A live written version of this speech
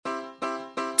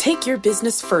Take your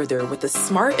business further with the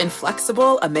smart and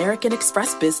flexible American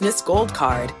Express Business Gold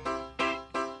Card.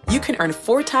 You can earn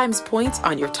 4 times points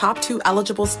on your top 2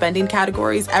 eligible spending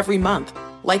categories every month,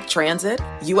 like transit,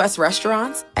 U.S.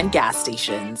 restaurants, and gas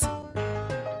stations.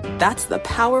 That's the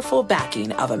powerful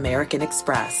backing of American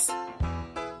Express.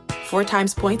 4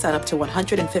 times points on up to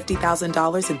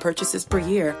 $150,000 in purchases per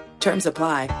year. Terms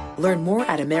apply. Learn more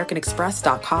at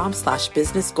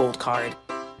americanexpress.com/businessgoldcard.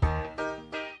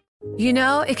 You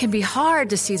know, it can be hard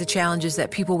to see the challenges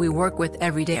that people we work with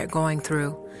every day are going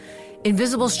through.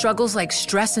 Invisible struggles like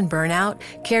stress and burnout,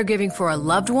 caregiving for a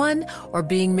loved one, or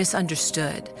being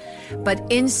misunderstood. But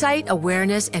insight,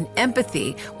 awareness, and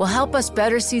empathy will help us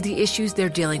better see the issues they're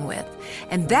dealing with.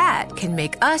 And that can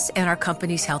make us and our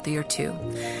companies healthier too.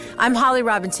 I'm Holly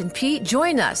Robinson Peete.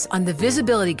 Join us on The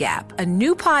Visibility Gap, a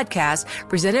new podcast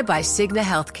presented by Cigna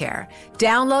Healthcare.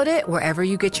 Download it wherever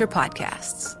you get your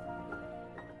podcasts.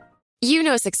 You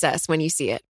know success when you see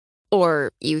it.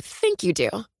 Or you think you do.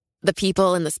 The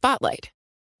people in the spotlight.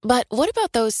 But what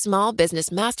about those small business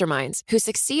masterminds who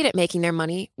succeed at making their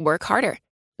money work harder?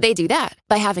 They do that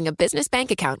by having a business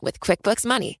bank account with QuickBooks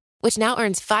Money, which now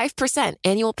earns 5%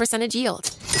 annual percentage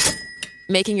yield.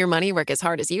 Making your money work as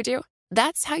hard as you do?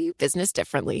 That's how you business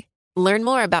differently. Learn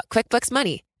more about QuickBooks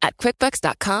Money at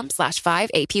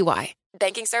quickbooks.com/5APY.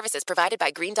 Banking services provided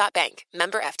by Green Dot Bank.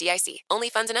 Member FDIC. Only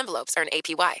funds and envelopes earn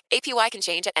APY. APY can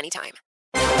change at any time.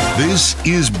 This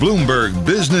is Bloomberg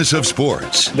Business of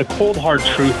Sports. The cold, hard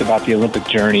truth about the Olympic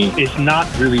journey is not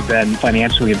really been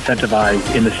financially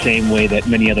incentivized in the same way that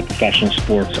many other professional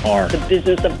sports are. The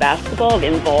business of basketball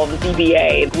involves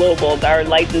CBA, Global, our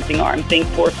licensing arm, Think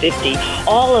 450.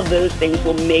 All of those things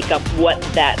will make up what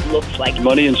that looks like.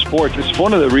 Money in sports. It's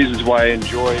one of the reasons why I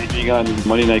enjoy being on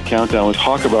Monday Night Countdown. We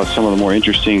talk about some of the more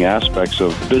interesting aspects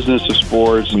of the business of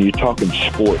sports. When you're talking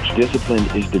sports, discipline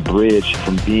is the bridge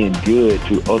from being good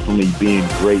to ultimately being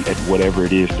great at whatever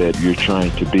it is that you're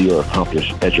trying to be or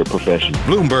accomplish at your profession.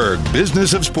 Bloomberg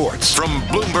Business of Sports from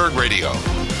Bloomberg Radio.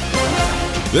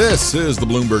 This is the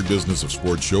Bloomberg Business of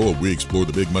Sports show, where we explore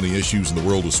the big money issues in the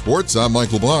world of sports. I'm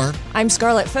Michael Barr. I'm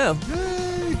Scarlett Fu.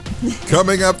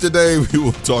 Coming up today, we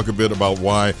will talk a bit about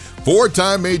why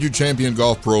 4-time major champion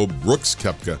golf pro Brooks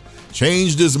Koepka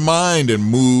changed his mind and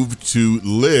moved to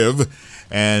LIV.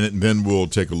 And then we'll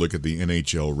take a look at the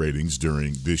NHL ratings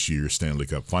during this year's Stanley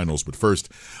Cup Finals. But first,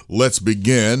 let's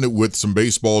begin with some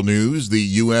baseball news. The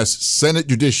U.S. Senate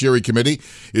Judiciary Committee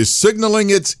is signaling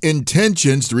its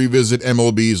intentions to revisit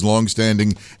MLB's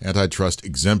longstanding antitrust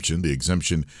exemption. The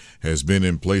exemption has been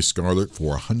in place, Scarlett, for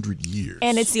 100 years.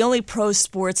 And it's the only pro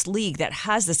sports league that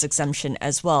has this exemption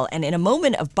as well. And in a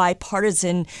moment of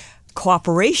bipartisan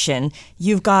cooperation,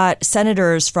 you've got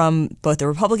senators from both the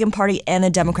Republican Party and the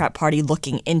Democrat Party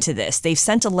looking into this. They've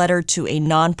sent a letter to a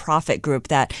nonprofit group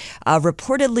that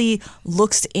reportedly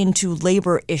looks into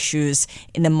labor issues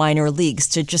in the minor leagues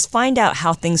to just find out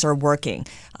how things are working.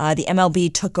 The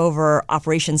MLB took over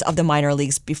operations of the minor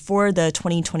leagues before the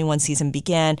 2021 season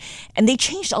began, and they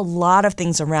changed a lot of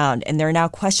things around. And there are now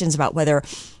questions about whether,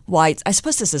 I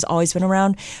suppose this has always been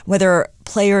around, whether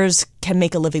players can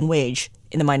make a living wage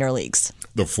in the minor leagues.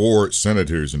 The 4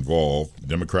 senators involved,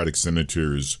 Democratic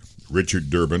Senators Richard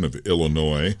Durbin of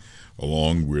Illinois,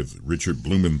 along with Richard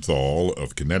Blumenthal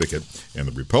of Connecticut, and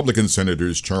the Republican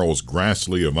Senators Charles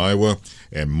Grassley of Iowa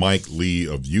and Mike Lee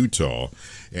of Utah.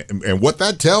 And what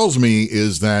that tells me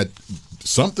is that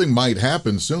something might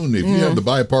happen soon. If you have the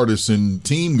bipartisan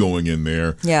team going in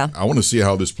there, I want to see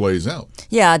how this plays out.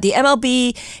 Yeah, the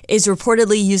MLB is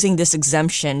reportedly using this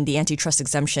exemption, the antitrust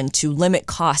exemption, to limit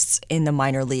costs in the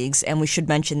minor leagues. And we should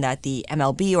mention that the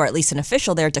MLB, or at least an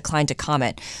official there, declined to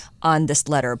comment on this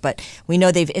letter. But we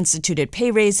know they've instituted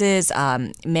pay raises,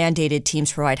 mandated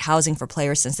teams provide housing for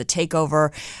players since the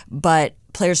takeover, but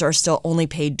players are still only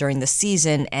paid during the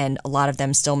season, and a lot of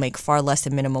them still make far less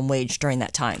than minimum wage during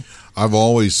that time. I've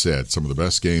always said some of the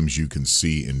best games you can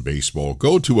see in baseball,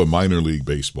 go to a minor league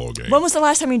baseball game. When was the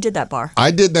last time you did that, Bar?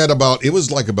 I did that about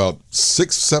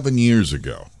 6-7 years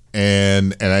ago.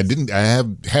 And I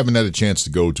haven't had a chance to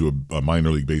go to a minor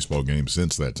league baseball game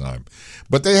since that time.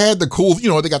 But they had the cool,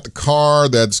 they got the car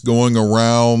that's going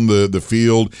around the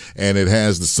field, and it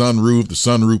has the sunroof.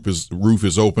 The roof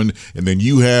is open, and then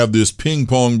you have this ping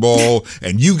pong ball,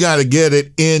 and you got to get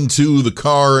it into the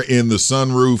car in the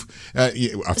sunroof.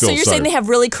 So you're saying they have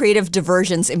really creative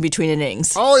diversions in between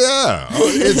innings? Oh yeah,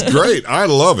 it's great. I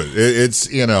love it. It's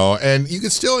and you can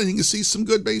see some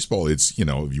good baseball. It's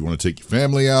if you want to take your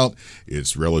family out, out.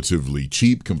 It's relatively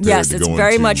cheap compared yes, to it's going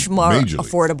very to much more Major League.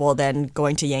 affordable than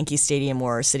going to Yankee Stadium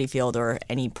or Citi Field or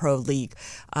any pro league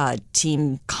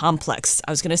team complex.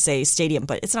 I was going to say stadium,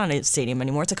 but it's not a stadium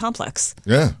anymore. It's a complex.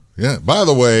 Yeah. Yeah. By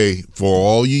the way, for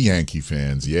all you Yankee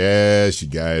fans, yes, you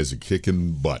guys are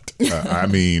kicking butt. I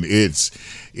mean, it's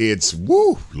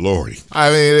woo, Lordy.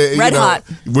 I mean, Red hot.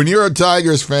 When you're a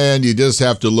Tigers fan, you just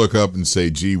have to look up and say,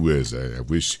 gee whiz, I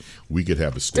wish we could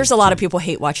have a state. There's a lot of people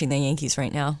hate watching the Yankees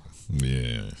right now.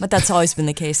 Yeah. But that's always been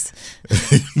the case.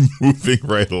 Moving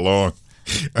right along.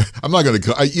 I'm not going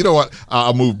to. You know what?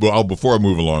 I'll move. Before I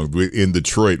move along, in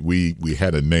Detroit, we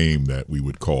had a name that we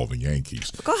would call the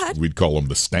Yankees. Go ahead. We'd call them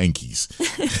the Stankies,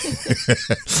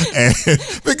 and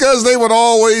because they would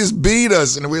always beat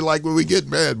us, and we get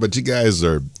mad. But you guys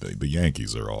the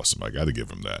Yankees are awesome. I got to give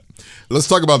them that. Let's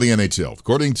talk about the NHL.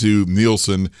 According to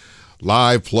Nielsen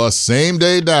Live Plus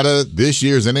same-day data, this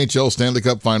year's NHL Stanley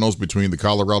Cup Finals between the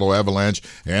Colorado Avalanche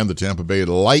and the Tampa Bay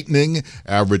Lightning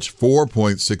averaged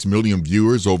 4.6 million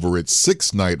viewers over its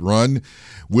 6-night run,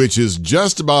 which is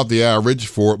just about the average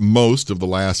for most of the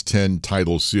last 10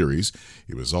 title series.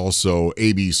 It was also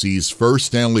ABC's first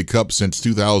Stanley Cup since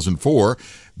 2004.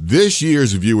 This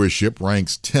year's viewership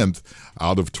ranks 10th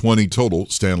out of 20 total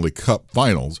Stanley Cup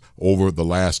finals over the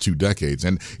last 2 decades.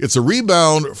 And it's a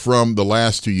rebound from the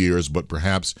last 2 years, but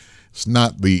perhaps it's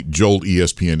not the jolt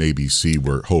ESPN ABC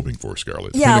we're hoping for,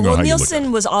 Scarlett. Yeah, well,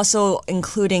 Nielsen was also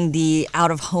including the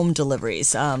out-of-home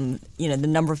deliveries, the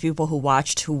number of people who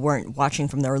watched who weren't watching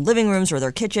from their living rooms or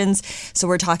their kitchens. So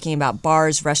we're talking about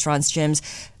bars, restaurants, gyms.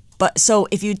 But so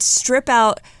if you strip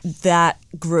out that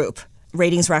group,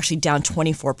 ratings were actually down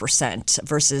 24%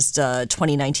 versus the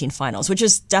 2019 finals, which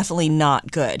is definitely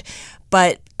not good.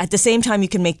 But at the same time, you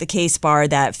can make the case, Bar,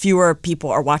 that fewer people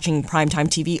are watching primetime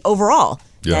TV overall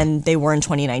than they were in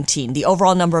 2019. The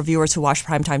overall number of viewers who watch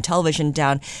primetime television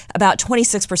down about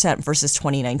 26% versus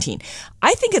 2019.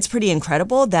 I think it's pretty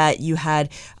incredible that you had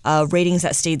ratings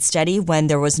that stayed steady when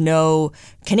there was no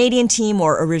Canadian team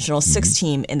or original six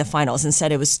team in the finals.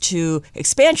 Instead, it was 2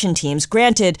 expansion teams.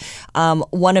 Granted,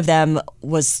 one of them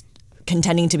was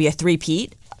contending to be a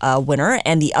three-peat winner,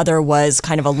 and the other was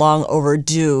kind of a long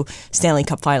overdue Stanley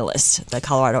Cup finalist, the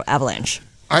Colorado Avalanche.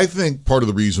 I think part of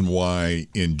the reason why,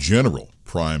 in general,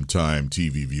 primetime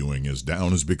TV viewing is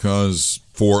down is because,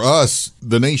 for us,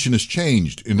 the nation has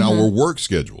changed in our work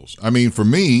schedules. I mean, for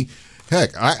me, heck,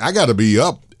 I got to be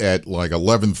up at like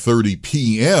 11:30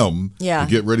 p.m. to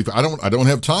get ready for. I don't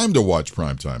have time to watch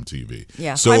primetime TV.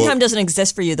 Yeah, so, primetime doesn't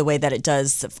exist for you the way that it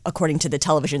does according to the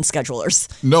television schedulers.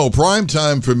 No,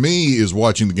 primetime for me is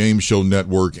watching the Game Show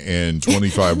Network and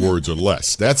 25 words or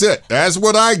less. That's it. That's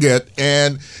what I get,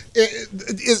 and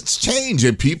it's changed.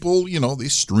 And people, they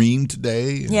stream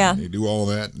today. And they do all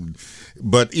that.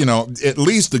 But, at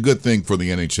least the good thing for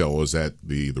the NHL is that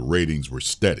the ratings were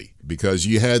steady, because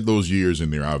you had those years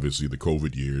in there, obviously the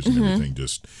COVID years, and everything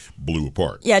just blew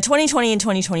apart. Yeah, 2020 and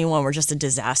 2021 were just a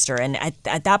disaster. And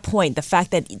at that point, the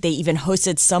fact that they even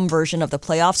hosted some version of the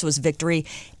playoffs was victory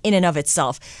in and of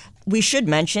itself. We should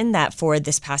mention that for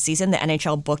this past season, the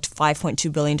NHL booked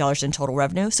 $5.2 billion in total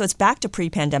revenue. So it's back to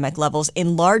pre-pandemic levels,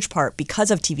 in large part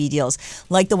because of TV deals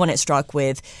like the one it struck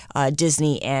with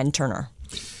Disney and Turner.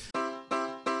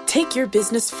 Take your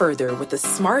business further with the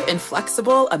smart and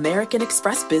flexible American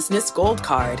Express Business Gold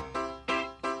Card.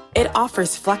 It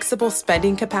offers flexible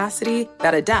spending capacity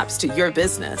that adapts to your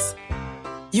business.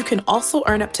 You can also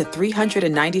earn up to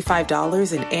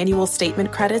 $395 in annual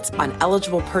statement credits on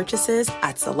eligible purchases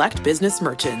at select business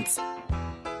merchants.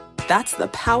 That's the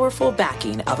powerful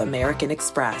backing of American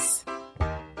Express.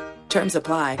 Terms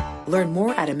apply. Learn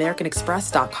more at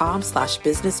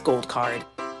americanexpress.com/business gold card.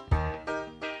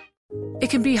 It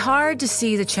can be hard to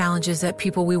see the challenges that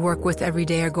people we work with every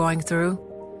day are going through.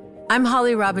 I'm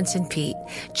Holly Robinson Peete.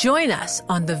 Join us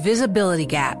on The Visibility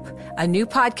Gap, a new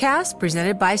podcast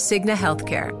presented by Cigna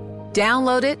Healthcare.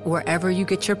 Download it wherever you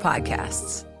get your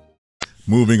podcasts.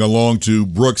 Moving along to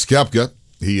Brooks Koepka.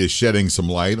 He is shedding some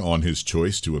light on his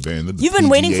choice to abandon the You've been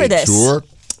PGA waiting for this. Tour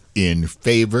in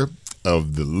favor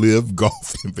of the Live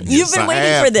Golf. You've been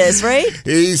waiting for this, right?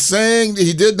 He's saying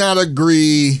he did not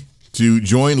agree to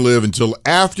join Liv until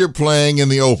after playing in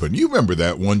the Open. You remember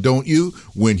that one, don't you?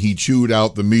 When he chewed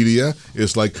out the media.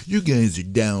 It's like, you guys are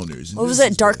downers. What was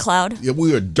that, Dark Cloud? Yeah,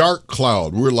 we are Dark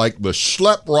Cloud. We're like the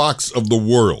schlep rocks of the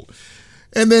world.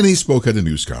 And then he spoke at a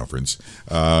news conference.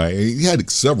 He had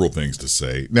several things to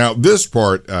say. Now, this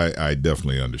part I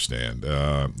definitely understand.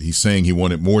 He's saying he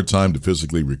wanted more time to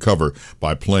physically recover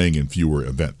by playing in fewer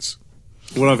events.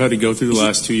 What I've had to go through the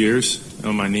last 2 years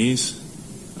on my knees,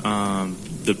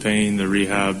 the pain, the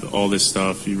rehab, all this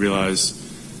stuff, you realize,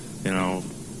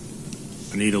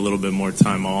 I need a little bit more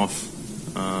time off.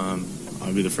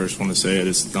 I'll be the first one to say it.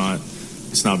 It's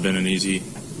not been an easy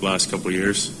last couple of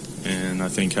years, and I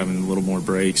think having a little more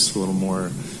breaks, a little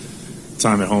more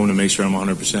time at home to make sure I'm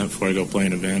 100% before I go play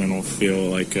an event. I don't feel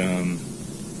like I'm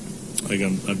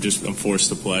forced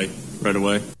to play right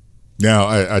away. Now,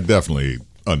 I definitely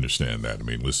understand that. I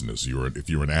mean, listen, if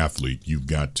you're an athlete, you've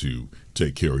got to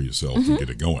take care of yourself and get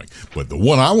it going. But the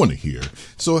one I want to hear,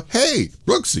 so, hey,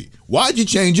 Brooksy, why'd you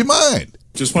change your mind?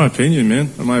 Just my opinion, man.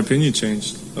 My opinion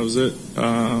changed. That was it.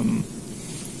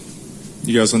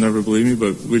 You guys will never believe me,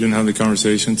 but we didn't have the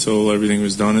conversation until everything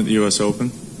was done at the U.S.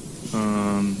 Open,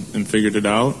 and figured it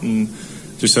out, and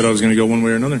just said I was going to go one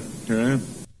way or another. Here I am.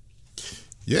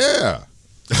 Yeah.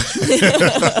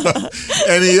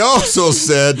 And he also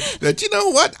said that, you know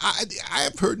what, I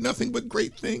have heard nothing but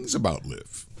great things about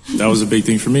Liv. That was a big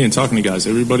thing for me, and talking to guys.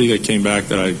 Everybody that came back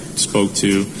that I spoke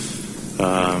to,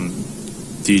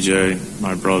 DJ,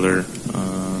 my brother,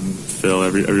 Phil,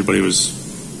 everybody was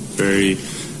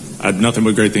I had nothing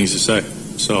but great things to say.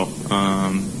 So,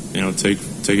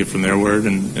 take it from their word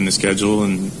and the schedule,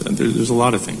 and there's a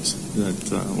lot of things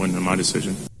that went into my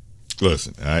decision.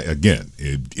 Listen,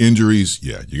 injuries,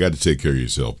 yeah, you got to take care of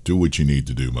yourself. Do what you need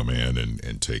to do, my man,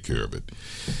 and take care of it.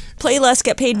 Play less,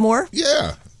 get paid more?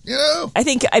 Yeah. You know? I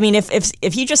think,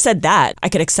 if you just said that, I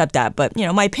could accept that. But,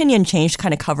 my opinion change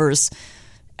kind of covers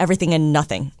everything and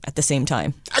nothing at the same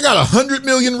time. I got 100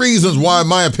 million reasons why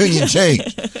my opinion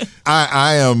changed.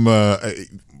 I am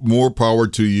more power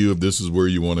to you if this is where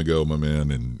you want to go, my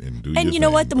man, and do your thing. And you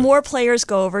know what? The more players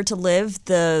go over to Live,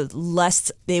 the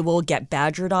less they will get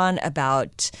badgered on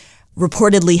about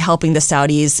reportedly helping the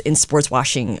Saudis in sports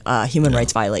washing human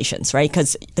rights violations, right?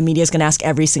 Because the media is going to ask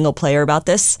every single player about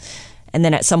this. And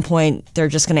then at some point, they're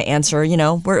just going to answer,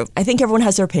 I think everyone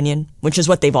has their opinion, which is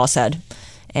what they've all said.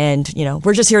 And,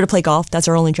 we're just here to play golf. That's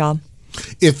our only job.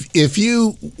 If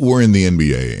you were in the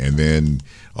NBA and then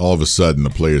all of a sudden the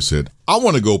player said, I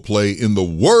want to go play in the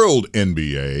World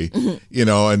NBA,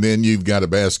 and then you've got a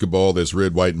basketball that's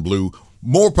red, white, and blue,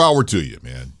 more power to you,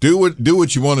 man. Do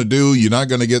what you want to do. You're not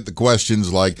going to get the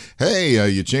questions like, hey, are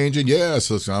you changing? Yes,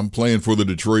 I'm playing for the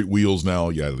Detroit Wheels now.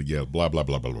 Yeah, blah, blah,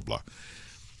 blah, blah, blah, blah.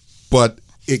 But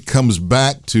it comes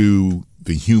back to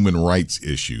the human rights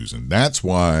issues, and that's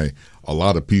why a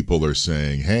lot of people are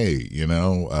saying, hey,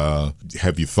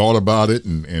 have you thought about it,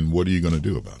 and what are you going to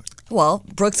do about it? Well,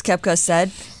 Brooks Koepka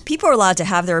said people are allowed to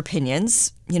have their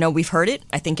opinions. We've heard it.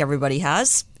 I think everybody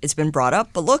has. It's been brought up.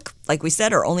 But look, like we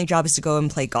said, our only job is to go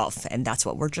and play golf, and that's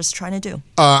what we're just trying to do.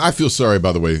 I feel sorry,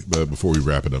 by the way, before we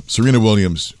wrap it up. Serena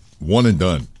Williams, one and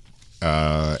done.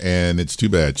 And it's too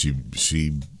bad.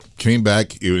 She came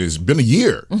back. It has been a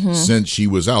year since she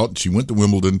was out. She went to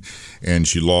Wimbledon, and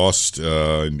she lost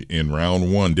in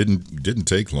round one. Didn't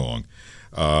take long.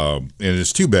 And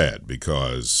it's too bad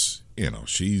because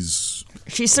she's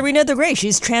Serena the Great.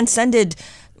 She's transcended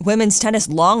women's tennis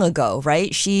long ago,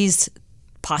 right? She's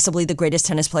possibly the greatest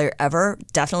tennis player ever,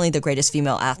 definitely the greatest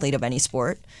female athlete of any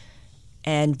sport.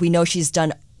 And we know she's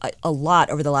done a lot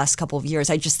over the last couple of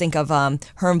years. I just think of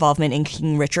her involvement in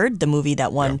King Richard, the movie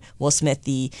that won Will Smith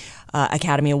the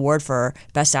Academy Award for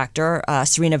Best Actor.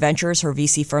 Serena Ventures, her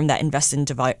VC firm that invests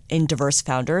in diverse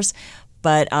founders.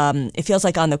 But it feels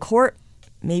like on the court,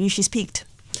 maybe she's peaked.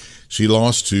 She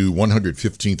lost to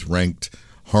 115th ranked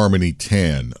Harmony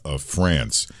Tan of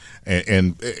France.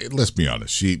 And let's be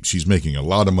honest, she's making a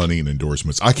lot of money in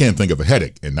endorsements. I can't think of a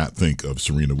headache and not think of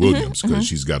Serena Williams because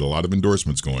she's got a lot of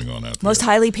endorsements going on out there. Most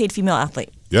highly paid female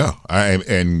athlete. Yeah,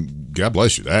 and God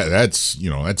bless you. That's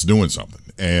doing something.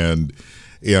 And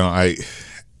I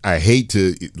hate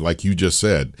to, like you just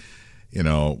said,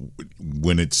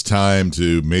 when it's time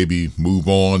to maybe move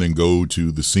on and go to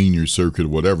the senior circuit or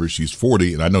whatever, she's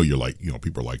 40. And I know you're like,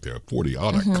 people are like, they're 40. I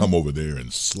ought to come over there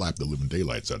and slap the living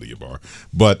daylights out of you, Bar.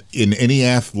 But in any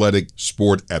athletic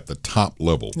sport at the top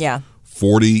level,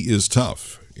 40 is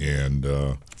tough. And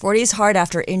 40 is hard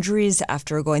after injuries,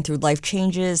 after going through life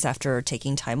changes, after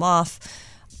taking time off.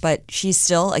 But she's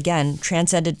still, again,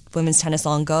 transcended women's tennis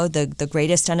long ago, the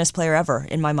greatest tennis player ever,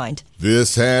 in my mind.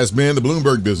 This has been the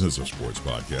Bloomberg Business of Sports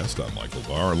podcast. I'm Michael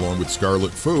Barr, along with Scarlett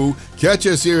Fu. Catch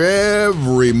us here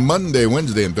every Monday,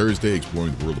 Wednesday, and Thursday,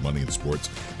 exploring the world of money and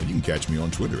sports. And you can catch me on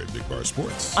Twitter at Big Bar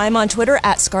Sports. I'm on Twitter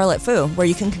at Scarlett Fu, where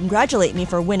you can congratulate me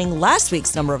for winning last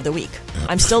week's number of the week.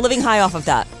 I'm still living high off of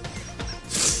that.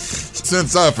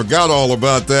 Since I forgot all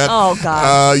about that. Oh,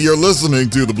 God. You're listening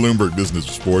to the Bloomberg Business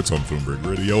of Sports on Bloomberg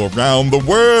Radio around the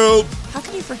world. How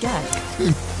can you forget?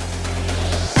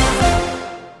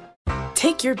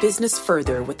 Take Take your business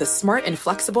further with the smart and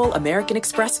flexible American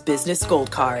Express Business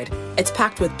Gold Card. It's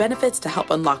packed with benefits to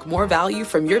help unlock more value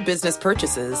from your business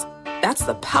purchases. That's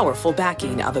the powerful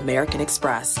backing of American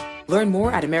Express. Learn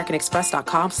more at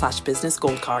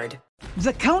americanexpress.com/businessgoldcard.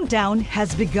 The countdown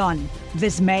has begun.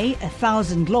 This May,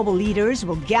 1,000 global leaders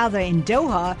will gather in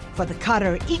Doha for the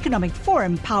Qatar Economic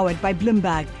Forum powered by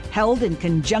Bloomberg, held in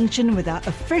conjunction with our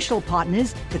official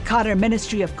partners, the Qatar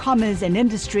Ministry of Commerce and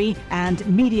Industry and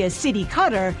Media City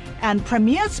Qatar, and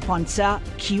premier sponsor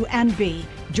Q&B.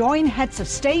 Join heads of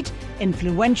state,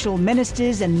 influential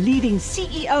ministers, and leading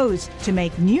CEOs to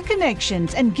make new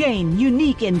connections and gain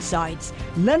unique insights.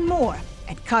 Learn more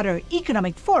at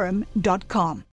QatarEconomicForum.com.